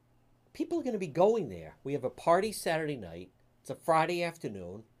 People are going to be going there. We have a party Saturday night. It's a Friday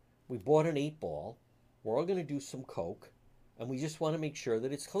afternoon. We bought an 8-ball. We're all going to do some coke, and we just want to make sure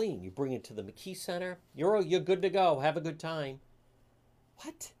that it's clean. You bring it to the McKee Center. You're good to go. Have a good time.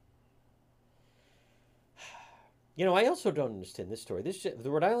 What? I also don't understand this story.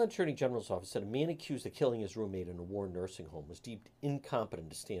 The Rhode Island Attorney General's office said a man accused of killing his roommate in a Warren nursing home was deemed incompetent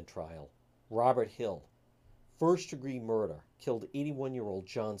to stand trial. Robert Hill, first-degree murder, killed 81-year-old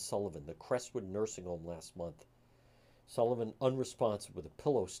John Sullivan, the Crestwood nursing home last month. Sullivan unresponsive with a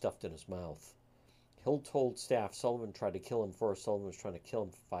pillow stuffed in his mouth. Hill told staff Sullivan tried to kill him first. Sullivan was trying to kill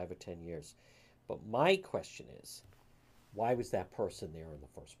him for 5 or 10 years. But my question is, why was that person there in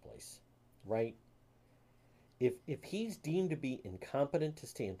the first place? Right? If he's deemed to be incompetent to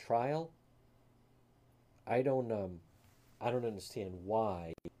stand trial, I don't understand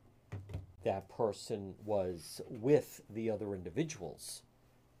why that person was with the other individuals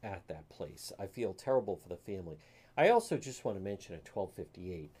at that place. I feel terrible for the family. I also just want to mention at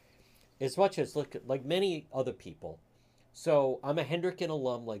 12:58, as much as like many other people. So I'm a Hendricken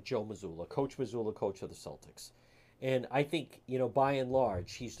alum like Joe Mazzulla, Coach Mazzulla, coach of the Celtics, and I think by and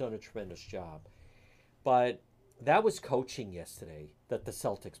large he's done a tremendous job. But that was coaching yesterday that the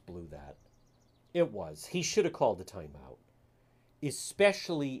Celtics blew that. It was. He should have called a timeout,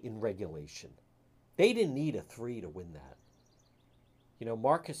 especially in regulation. They didn't need a 3 to win that.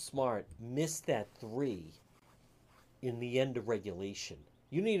 Marcus Smart missed that 3 in the end of regulation.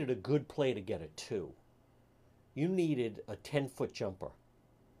 You needed a good play to get a 2. You needed a 10-foot jumper.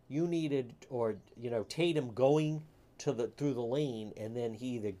 You needed, Tatum going through the lane, and then he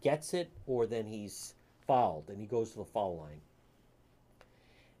either gets it or then he's fouled and he goes to the foul line.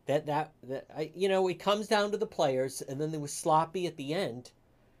 It comes down to the players, and then they were sloppy at the end,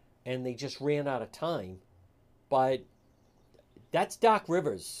 and they just ran out of time. But that's Doc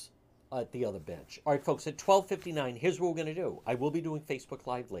Rivers at the other bench. All right, folks, at 12:59, here's what we're going to do. I will be doing Facebook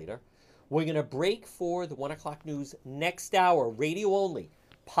Live later. We're going to break for the 1 o'clock news next hour, radio only.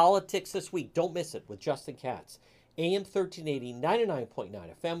 Politics This Week. Don't miss it with Justin Katz. AM 1380,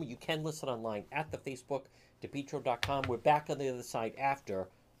 99.9 FM. You can listen online at the Facebook, DePetro.com. We're back on the other side after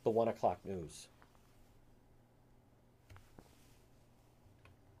the 1 o'clock news.